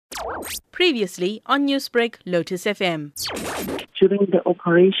Previously on Newsbreak, Lotus FM. During the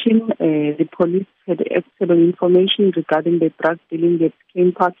operation, the police had excellent information regarding the drug dealing at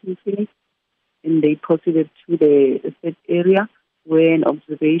Cairn Park in Phoenix, and they proceeded to the said area where an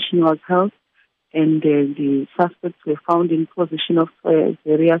observation was held, and the suspects were found in possession of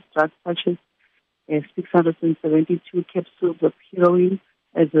various drugs such as 672 capsules of heroin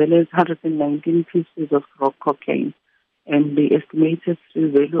as well as 119 pieces of raw cocaine. And the estimated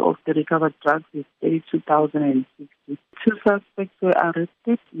value of the recovered drugs is 32,060. Two suspects were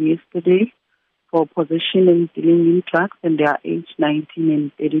arrested yesterday for possession and dealing in drugs, and they are aged 19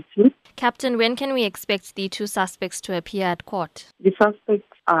 and 32. Captain, when can we expect the two suspects to appear at court? The suspects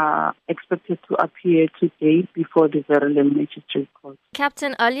are expected to appear today before the Verulam Magistrate Court.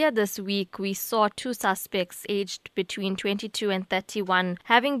 Captain, earlier this week we saw two suspects aged between 22 and 31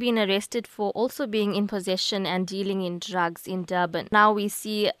 having been arrested for also being in possession and dealing in drugs in Durban. Now we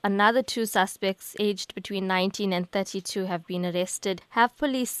see another two suspects aged between 19 and 32 have been arrested. Have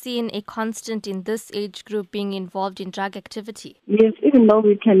police seen a constant in this age group being involved in drug activity? Yes, even though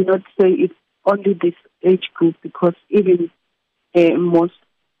we cannot say it's only this age group, because even most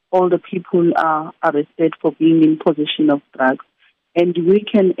older people are arrested for being in possession of drugs. And we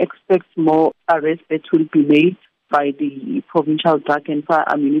can expect more arrests that will be made by the Provincial Drug and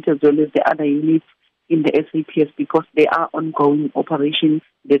Firearm unit as well as the other units in the SAPS, because there are ongoing operations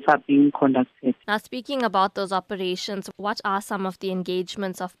that are being conducted. Now, speaking about those operations, what are some of the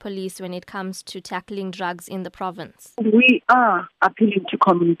engagements of police when it comes to tackling drugs in the province? We are appealing to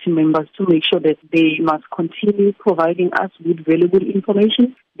community members to make sure that they must continue providing us with valuable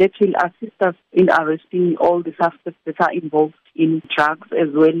information that will assist us in arresting all the suspects that are involved in drugs as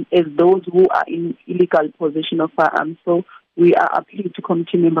well as those who are in illegal possession of firearms. So we are appealing to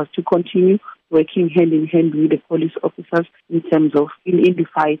community members to continue working hand in hand with the police officers in terms of in the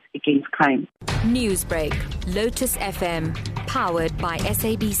fight against crime. Newsbreak, Lotus FM, powered by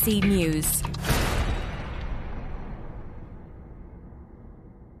SABC News.